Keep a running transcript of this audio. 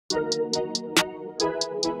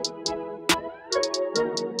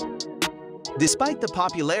Despite the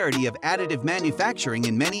popularity of additive manufacturing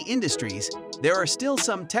in many industries, there are still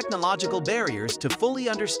some technological barriers to fully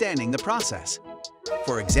understanding the process.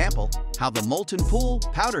 For example, how the molten pool,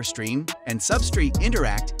 powder stream, and substrate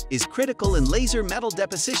interact is critical in laser metal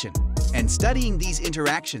deposition, and studying these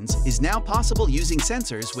interactions is now possible using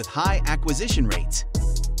sensors with high acquisition rates.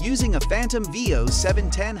 Using a Phantom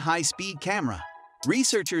VO710 high-speed camera,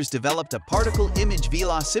 researchers developed a particle image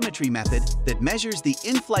velocimetry method that measures the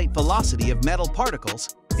in-flight velocity of metal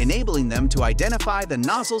particles, enabling them to identify the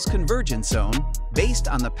nozzle's convergence zone based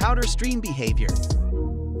on the powder stream behavior.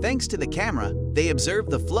 Thanks to the camera, they observed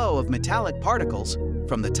the flow of metallic particles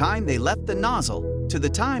from the time they left the nozzle to the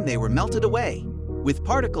time they were melted away, with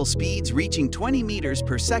particle speeds reaching 20 meters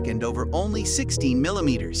per second over only 16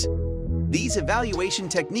 millimeters. These evaluation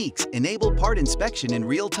techniques enable part inspection in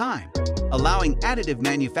real time, allowing additive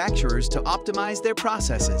manufacturers to optimize their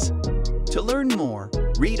processes. To learn more,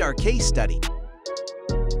 read our case study.